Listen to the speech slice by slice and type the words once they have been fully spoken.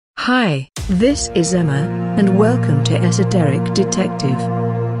Hi, this is Emma, and welcome to Esoteric Detective.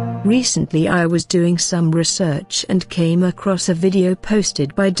 Recently I was doing some research and came across a video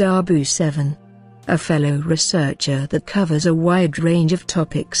posted by Tabby, a fellow researcher that covers a wide range of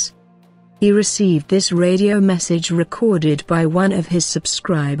topics. He received this radio message recorded by one of his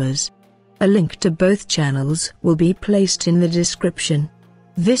subscribers. A link to both channels will be placed in the description.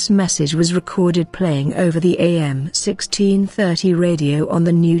 This message was recorded playing over the AM 1630 radio on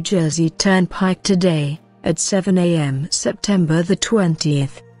the New Jersey Turnpike today, at 7 a.m. September the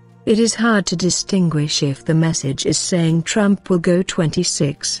 20th. It is hard to distinguish if the message is saying Trump will go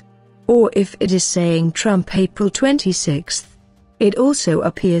 26, or if it is saying Trump April 26th. It also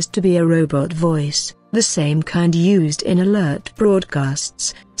appears to be a robot voice, the same kind used in alert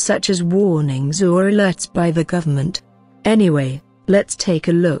broadcasts, such as warnings or alerts by the government. Anyway, let's take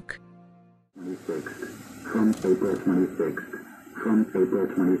a look. 26th, from April 26th, from April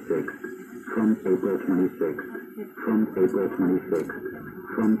 26th, from April 26th, from April 26th,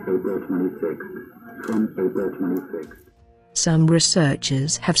 from April 26th, from April 26th. Some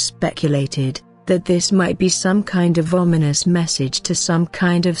researchers have speculated that this might be some kind of ominous message to some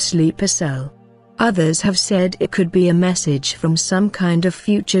kind of sleeper cell. Others have said it could be a message from some kind of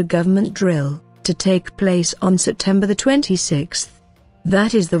future government drill, to take place on September the 26th.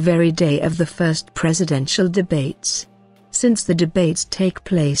 That is the very day of the first presidential debates. Since the debates take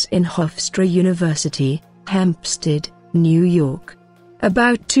place in Hofstra University, Hempstead, New York,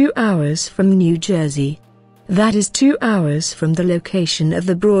 about 2 hours from New Jersey. That is 2 hours from the location of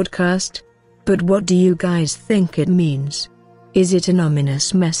the broadcast. But what do you guys think it means? Is it an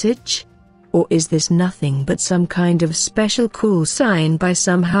ominous message? Or is this nothing but some kind of special call sign by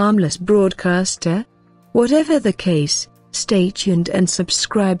some harmless broadcaster? Whatever the case, stay tuned and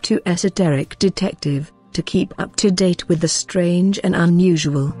subscribe to Esoteric Detective, to keep up to date with the strange and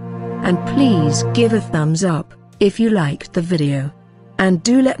unusual. And please give a thumbs up, if you liked the video. And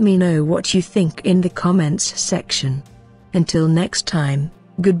do let me know what you think in the comments section. Until next time,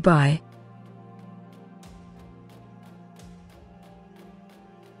 goodbye.